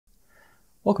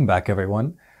Welcome back,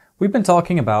 everyone. We've been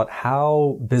talking about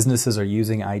how businesses are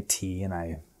using IT, and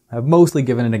I have mostly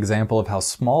given an example of how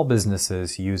small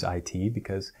businesses use IT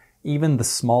because even the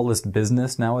smallest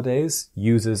business nowadays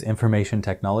uses information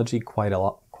technology quite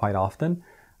often,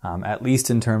 at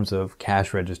least in terms of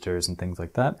cash registers and things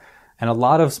like that. And a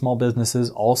lot of small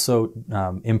businesses also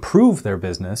improve their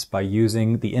business by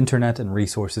using the internet and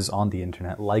resources on the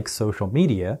internet, like social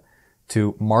media,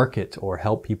 to market or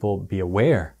help people be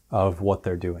aware of what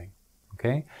they're doing.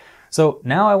 Okay, so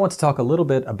now I want to talk a little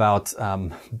bit about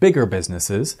bigger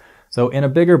businesses. So in a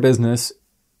bigger business,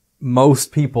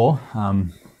 most people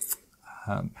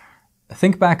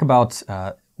think back about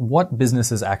what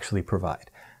businesses actually provide.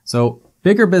 So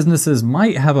bigger businesses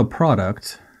might have a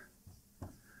product,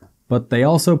 but they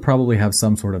also probably have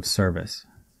some sort of service,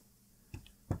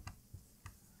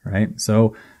 right?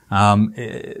 So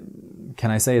can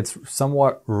I say it's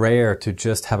somewhat rare to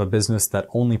just have a business that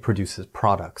only produces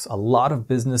products. A lot of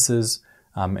businesses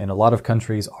in a lot of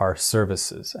countries are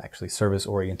services, actually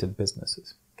service-oriented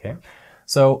businesses, okay?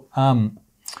 So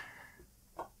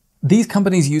these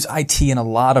companies use IT in a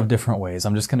lot of different ways.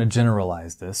 I'm just going to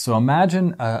generalize this. So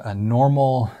imagine a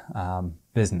normal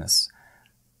business.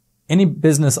 Any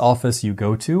business office you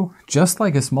go to, just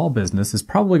like a small business, is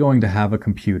probably going to have a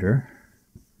computer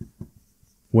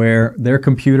where their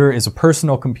computer is a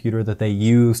personal computer that they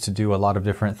use to do a lot of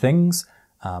different things.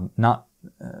 This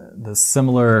is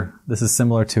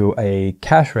similar to a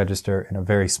cash register in a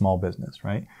very small business,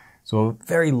 right? So a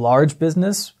very large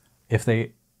business, if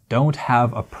they don't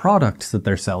have a product that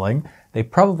they're selling, they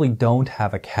probably don't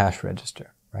have a cash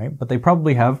register, right? But they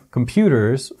probably have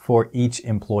computers for each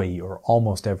employee or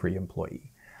almost every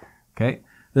employee, okay?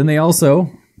 Then they also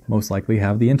most likely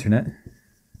have the internet,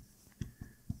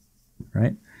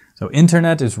 right? So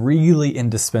internet is really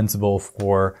indispensable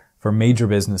for major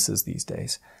businesses these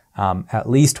days. At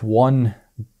least one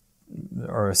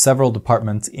or several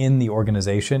departments in the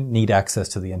organization need access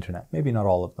to the internet. Maybe not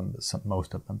all of them, but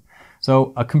most of them.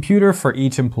 So a computer for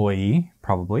each employee,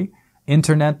 probably.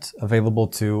 Internet available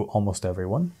to almost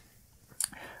everyone.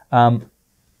 And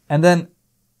then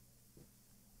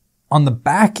on the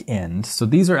back end, so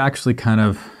these are actually kind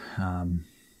of,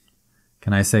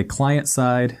 can I say client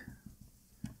side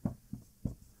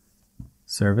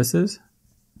services,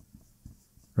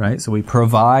 right? So we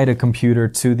provide a computer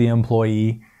to the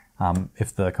employee.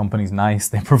 If the company's nice,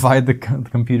 they provide the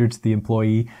computer to the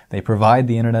employee. They provide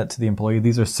the internet to the employee.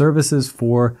 These are services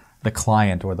for the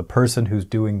client or the person who's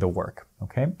doing the work,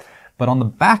 okay? But on the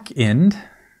back end,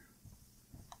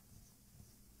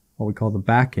 what we call the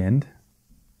back end,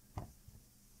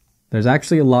 there's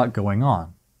actually a lot going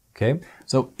on, okay?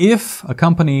 So if a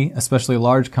company, especially a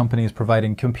large company, is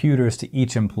providing computers to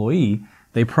each employee,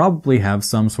 they probably have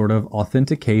some sort of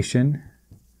authentication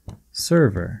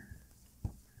server,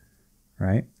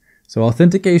 right? So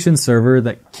authentication server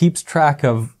that keeps track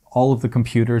of all of the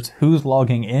computers, who's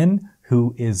logging in,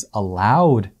 who is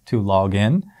allowed to log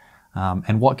in,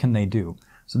 and what can they do.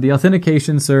 So the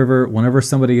authentication server, whenever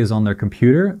somebody is on their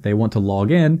computer, they want to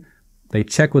log in, they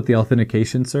check with the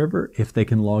authentication server. If they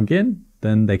can log in,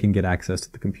 then they can get access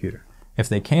to the computer. If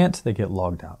they can't, they get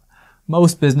logged out.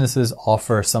 Most businesses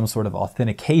offer some sort of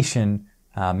authentication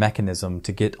mechanism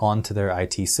to get onto their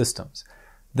IT systems.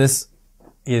 This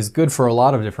is good for a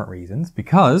lot of different reasons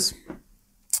because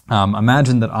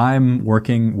imagine that I'm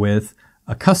working with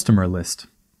a customer list.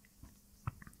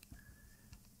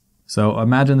 So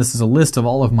imagine this is a list of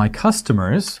all of my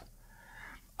customers.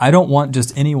 I don't want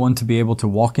just anyone to be able to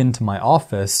walk into my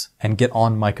office and get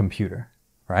on my computer,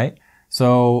 right?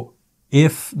 So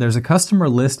if there's a customer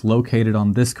list located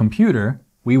on this computer,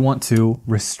 we want to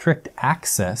restrict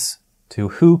access to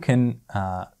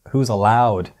who's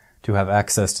allowed to have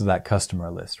access to that customer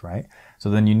list, right? So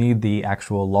then you need the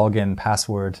actual login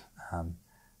password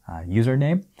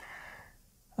username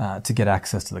to get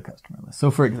access to the customer list.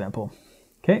 So for example,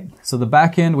 okay, so the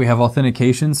back end, we have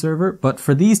authentication server, but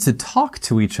for these to talk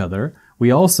to each other, we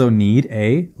also need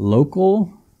a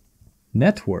local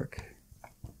network,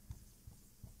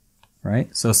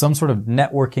 right? So some sort of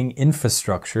networking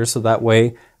infrastructure so that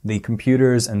way the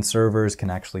computers and servers can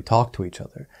actually talk to each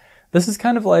other. This is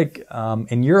kind of like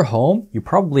in your home, you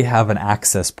probably have an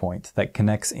access point that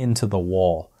connects into the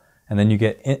wall, and then you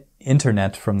get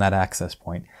internet from that access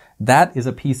point. That is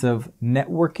a piece of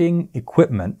networking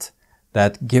equipment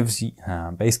that gives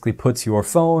basically puts your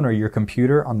phone or your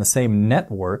computer on the same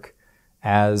network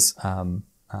as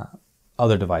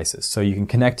other devices. So you can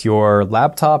connect your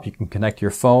laptop, you can connect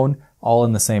your phone, all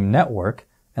in the same network,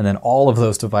 and then all of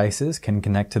those devices can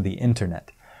connect to the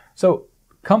internet. So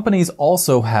companies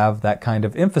also have that kind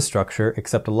of infrastructure,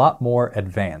 except a lot more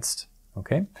advanced.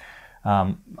 Okay,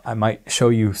 I might show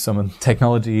you some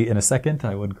technology in a second.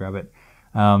 I would grab it.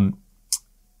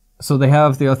 So they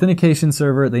have the authentication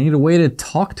server. They need a way to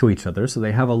talk to each other. So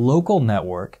they have a local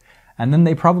network, and then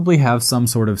they probably have some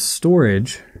sort of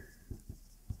storage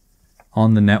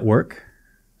on the network.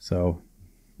 So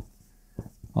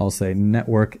I'll say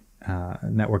network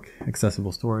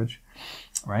accessible storage,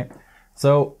 right?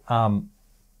 So,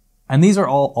 and these are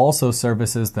all also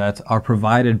services that are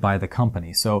provided by the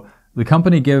company. So the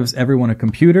company gives everyone a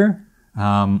computer.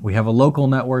 We have a local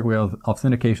network, we have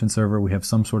authentication server, we have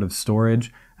some sort of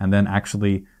storage, and then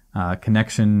actually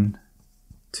connection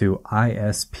to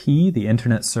ISP, the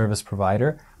internet service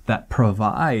provider that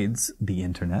provides the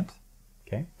internet.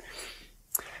 Okay.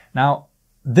 Now,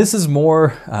 this is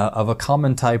more of a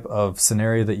common type of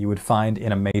scenario that you would find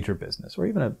in a major business, or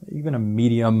even a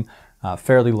medium,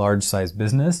 fairly large-sized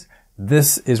business.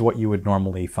 This is what you would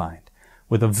normally find.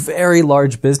 With a very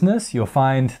large business, you'll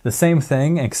find the same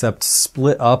thing, except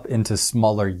split up into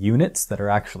smaller units that are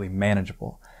actually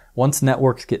manageable. Once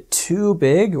networks get too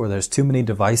big, or there's too many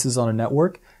devices on a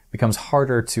network, it becomes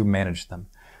harder to manage them.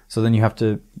 So then you have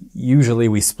to, usually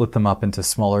we split them up into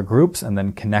smaller groups and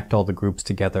then connect all the groups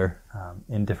together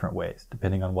in different ways,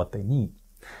 depending on what they need.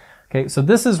 Okay, so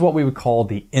this is what we would call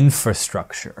the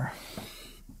infrastructure.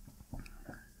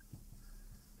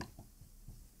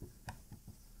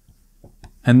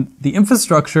 And the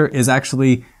infrastructure is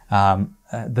actually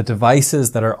the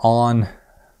devices that are on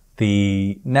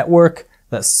the network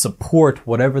that support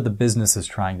whatever the business is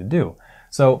trying to do.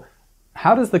 So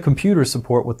how does the computer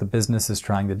support what the business is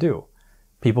trying to do?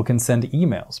 People can send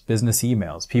emails, business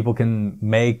emails. People can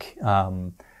make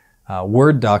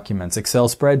Word documents, Excel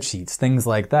spreadsheets, things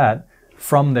like that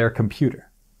from their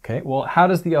computer. Okay, well, how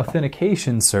does the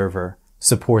authentication server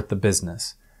support the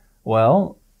business?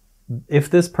 Well, if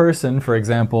this person, for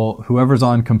example, whoever's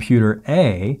on computer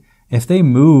A, if they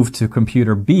move to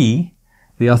computer B,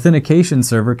 the authentication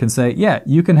server can say, yeah,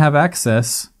 you can have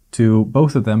access to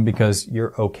both of them because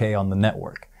you're okay on the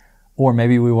network. Or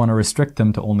maybe we want to restrict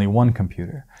them to only one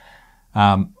computer.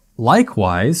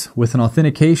 Likewise, with an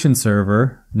authentication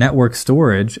server, network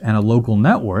storage, and a local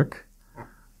network,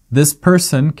 this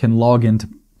person can log into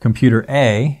computer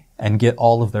A and get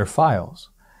all of their files.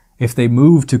 If they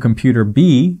move to computer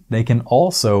B, they can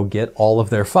also get all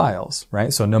of their files,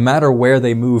 right? So no matter where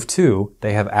they move to,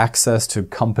 they have access to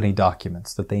company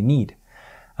documents that they need,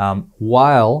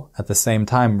 while at the same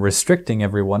time restricting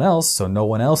everyone else so no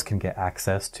one else can get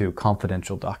access to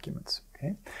confidential documents,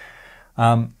 okay?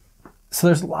 So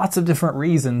there's lots of different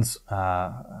reasons,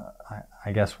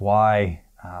 I guess, why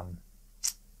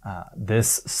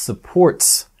this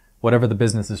supports whatever the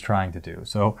business is trying to do.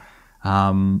 So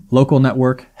local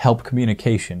network, help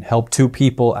communication, help two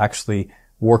people actually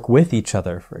work with each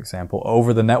other, for example.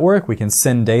 Over the network, we can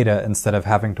send data instead of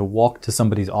having to walk to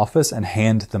somebody's office and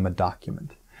hand them a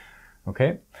document.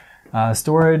 Okay?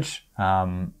 Storage,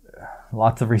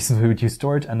 lots of reasons we would use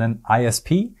storage. And then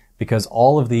ISP, because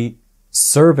all of the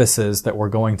services that we're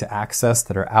going to access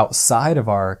that are outside of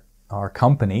our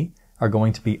company are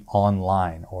going to be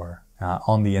online or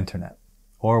on the internet.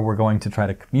 Or we're going to try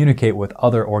to communicate with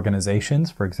other organizations,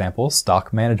 for example,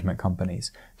 stock management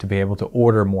companies, to be able to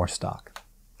order more stock.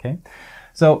 Okay,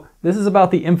 so this is about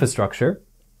the infrastructure.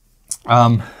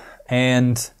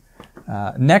 Next,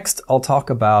 I'll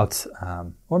talk about,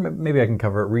 or maybe I can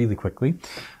cover it really quickly.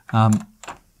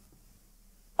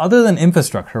 Other than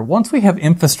infrastructure, once we have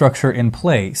infrastructure in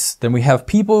place, then we have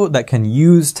people that can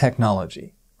use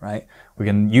technology, right? We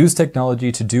can use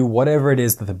technology to do whatever it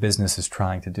is that the business is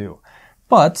trying to do.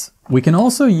 But we can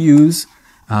also use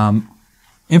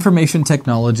information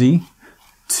technology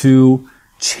to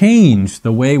change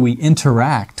the way we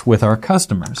interact with our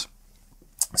customers.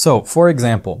 So, for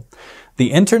example,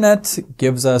 the internet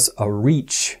gives us a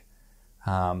reach,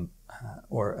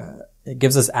 it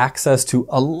gives us access to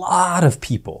a lot of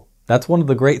people. That's one of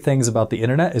the great things about the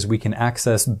internet, is we can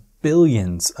access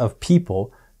billions of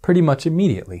people pretty much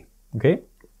immediately. Okay?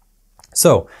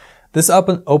 So, this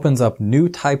opens up new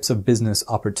types of business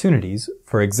opportunities.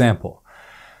 For example,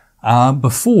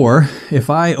 before, if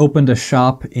I opened a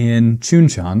shop in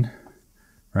Chuncheon,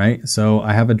 right? So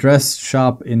I have a dress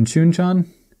shop in Chuncheon.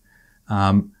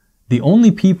 The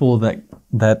only people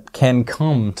that can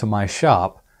come to my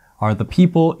shop are the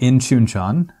people in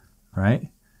Chuncheon, right?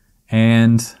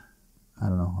 And I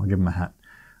don't know, I'll give them a hat.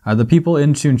 Are the people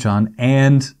in Chuncheon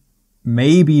and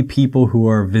maybe people who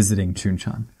are visiting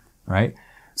Chuncheon, right?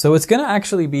 So it's going to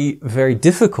actually be very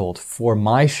difficult for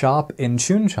my shop in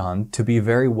Chuncheon to be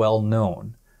very well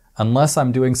known. unless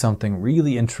I'm doing something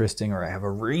really interesting or I have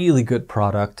a really good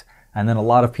product and then a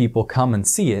lot of people come and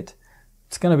see it,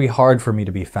 it's going to be hard for me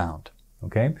to be found.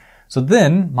 Okay? So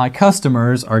then my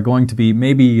customers are going to be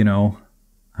maybe,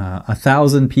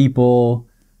 1,000 people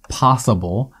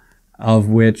possible, of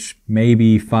which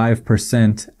maybe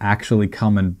 5% actually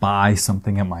come and buy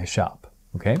something at my shop.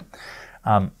 Okay?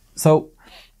 So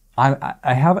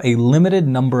I have a limited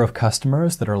number of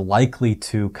customers that are likely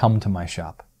to come to my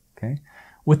shop. Okay?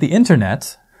 With the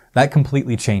internet, that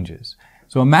completely changes.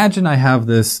 So imagine I have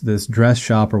this dress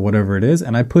shop or whatever it is,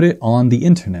 and I put it on the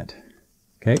internet.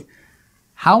 Okay?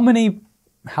 How many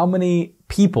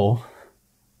people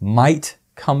might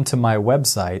come to my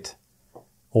website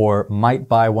or might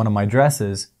buy one of my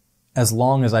dresses as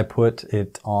long as I put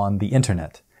it on the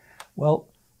internet? Well,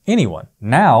 anyone.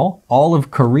 Now, all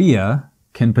of Korea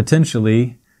can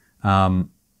potentially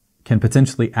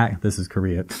act. This is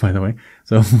Korea, by the way.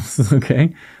 So,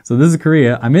 okay. So this is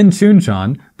Korea. I'm in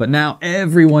Chuncheon, but now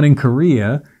everyone in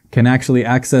Korea can actually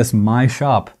access my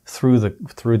shop through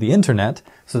the internet.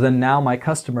 So then now my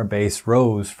customer base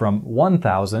rose from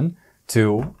 1,000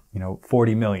 to,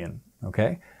 40 million.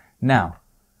 Okay. Now,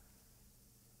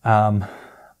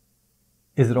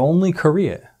 is it only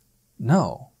Korea?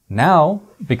 No. Now,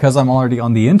 because I'm already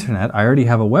on the internet, I already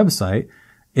have a website.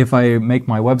 If I make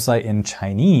my website in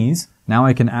Chinese, now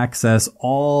I can access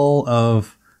all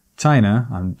of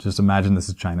China. Just imagine this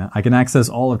is China. I can access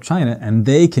all of China and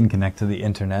they can connect to the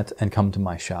internet and come to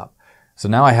my shop. So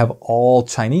now I have all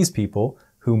Chinese people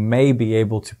who may be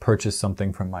able to purchase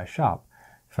something from my shop.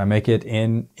 If I make it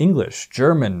in English,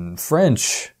 German,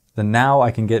 French, then now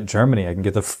I can get Germany. I can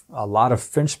get a lot of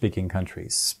French-speaking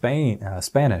countries.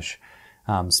 Spanish.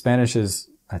 Spanish is,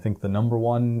 I think, the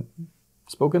 #1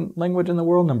 spoken language in the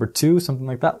world, #2, something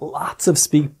like that. Lots of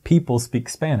people speak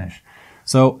Spanish.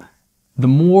 So the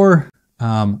more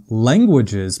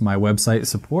languages my website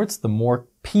supports, the more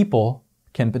people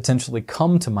can potentially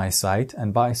come to my site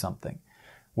and buy something.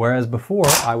 Whereas before,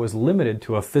 I was limited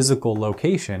to a physical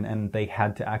location and they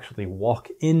had to actually walk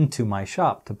into my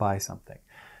shop to buy something.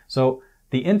 So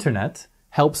the internet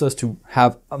helps us to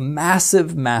have a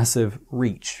massive, massive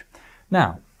reach.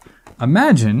 Now,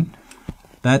 imagine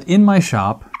that in my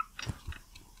shop,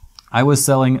 I was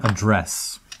selling a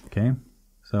dress. Okay?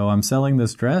 So I'm selling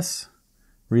this dress,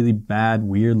 really bad,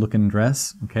 weird looking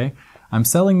dress. Okay? I'm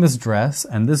selling this dress,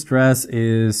 and this dress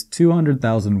is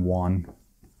 200,000 won.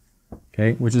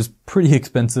 Okay? Which is pretty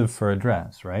expensive for a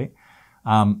dress, right?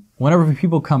 Whenever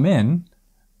people come in,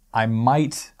 I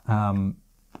might,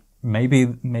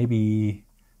 maybe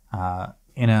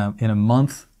in a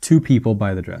month, 2 people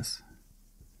buy the dress.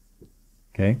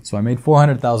 Okay, so I made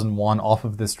 400,000 won off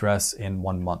of this dress in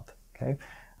 1 month. Okay,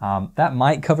 that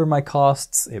might cover my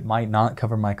costs. It might not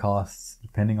cover my costs,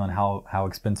 depending on how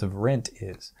expensive rent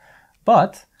is.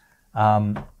 But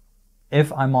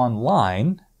if I'm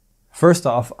online, first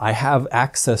off, I have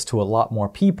access to a lot more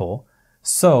people.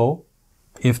 So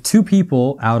if 2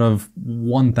 people out of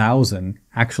 1,000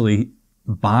 actually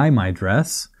buy my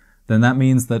dress, then that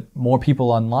means that more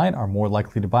people online are more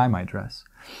likely to buy my dress.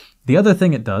 The other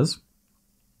thing it does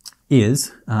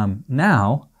is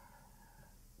now,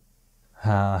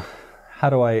 how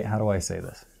do I say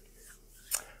this?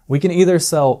 We can either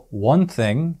sell one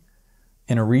thing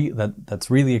in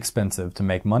that's really expensive to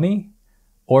make money,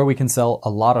 or we can sell a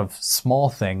lot of small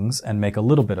things and make a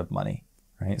little bit of money,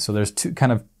 right? So there's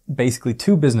basically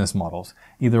two business models.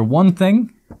 Either one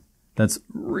thing that's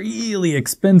really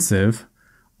expensive,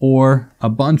 or a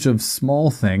bunch of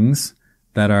small things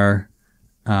that are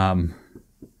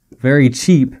very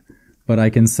cheap, but I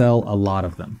can sell a lot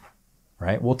of them,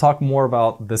 right? We'll talk more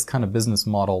about this kind of business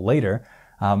model later.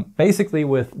 Basically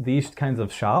with these kinds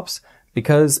of shops,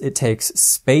 because it takes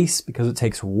space, because it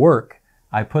takes work,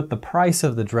 I put the price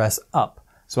of the dress up.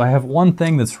 So I have one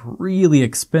thing that's really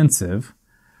expensive,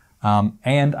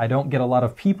 and I don't get a lot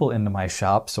of people into my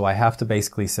shop, so I have to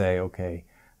basically say, okay,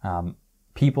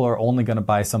 people are only going to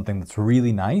buy something that's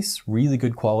really nice, really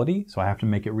good quality, so I have to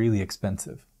make it really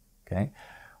expensive, okay?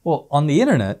 Well, on the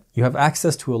internet, you have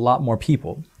access to a lot more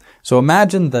people. So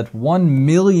imagine that 1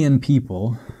 million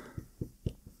people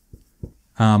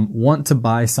want to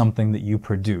buy something that you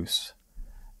produce.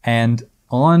 And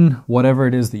on whatever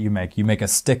it is that you make a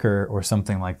sticker or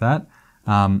something like that,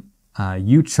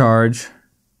 you charge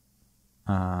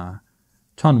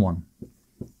 1,000 won.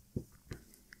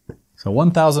 So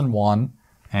 1,000 won,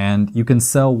 and you can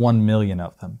sell 1 million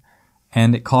of them.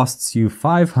 And it costs you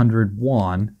 500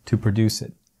 won to produce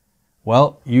it.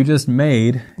 Well, you just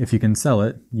made, if you can sell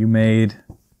it, you made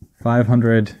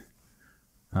 500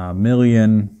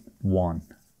 million won,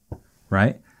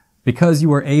 right? because you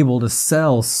were able to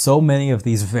sell so many of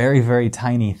these very, very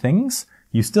tiny things,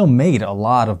 you still made a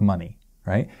lot of money,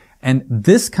 right? And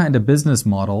this kind of business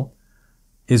model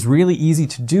is really easy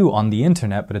to do on the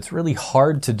internet, but it's really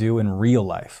hard to do in real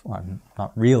life. Well,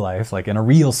 not real life, like in a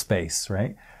real space,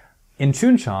 right? In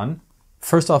Chuncheon,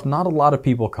 first off, not a lot of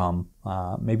people come,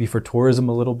 maybe for tourism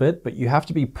a little bit, but you have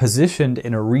to be positioned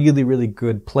in a really, really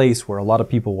good place where a lot of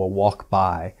people will walk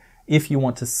by if you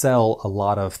want to sell a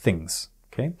lot of things,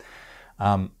 okay?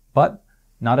 But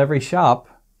not every shop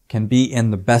can be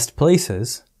in the best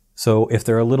places. So if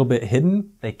they're a little bit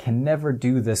hidden, they can never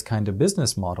do this kind of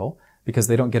business model because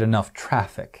they don't get enough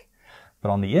traffic.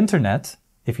 But on the internet,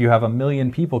 if you have 1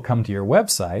 million people come to your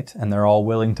website and they're all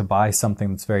willing to buy something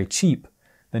that's very cheap,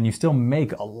 then you still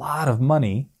make a lot of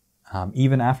money,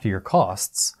 even after your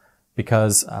costs,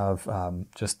 because of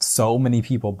just so many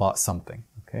people bought something,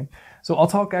 okay? So I'll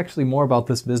talk actually more about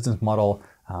this business model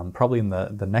probably in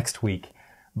the next week.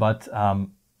 But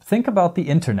think about the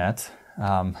internet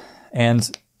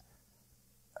and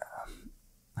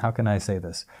how can I say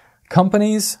this?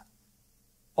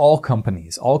 All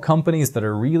companies that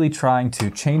are really trying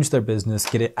to change their business,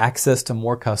 get access to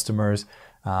more customers,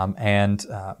 and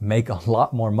make a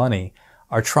lot more money,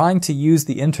 are trying to use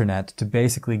the internet to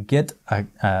basically get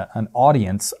an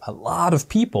audience, a lot of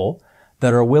people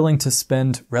that are willing to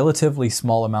spend relatively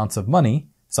small amounts of money,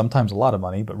 sometimes a lot of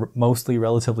money, but mostly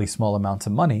relatively small amounts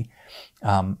of money,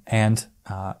 and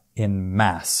in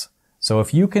mass. So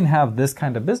if you can have this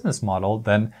kind of business model,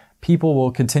 then people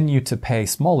will continue to pay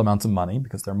small amounts of money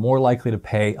because they're more likely to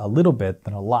pay a little bit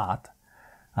than a lot.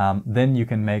 Then you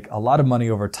can make a lot of money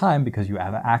over time because you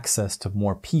have access to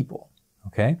more people,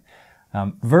 okay?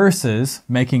 Versus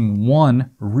making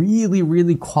one really,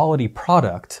 really quality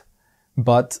product,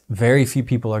 but very few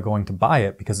people are going to buy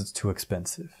it because it's too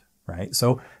expensive, right?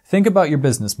 So think about your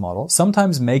business model.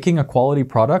 Sometimes making a quality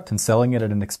product and selling it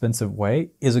in an expensive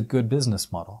way is a good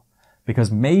business model,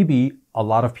 because maybe a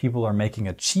lot of people are making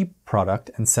a cheap product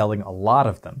and selling a lot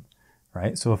of them,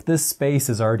 right? So if this space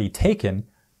is already taken,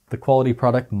 the quality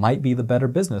product might be the better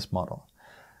business model.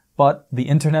 But the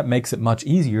internet makes it much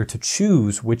easier to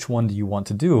choose which one do you want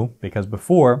to do, because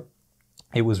before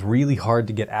it was really hard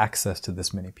to get access to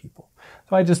this many people.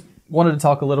 So I just wanted to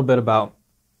talk a little bit about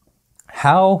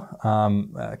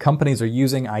how companies are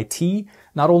using IT,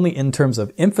 not only in terms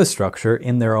of infrastructure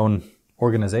in their own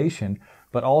organization,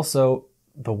 but also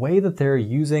the way that they're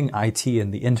using IT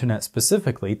and the internet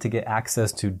specifically to get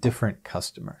access to different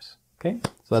customers. Okay,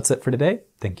 so that's it for today.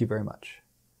 Thank you very much.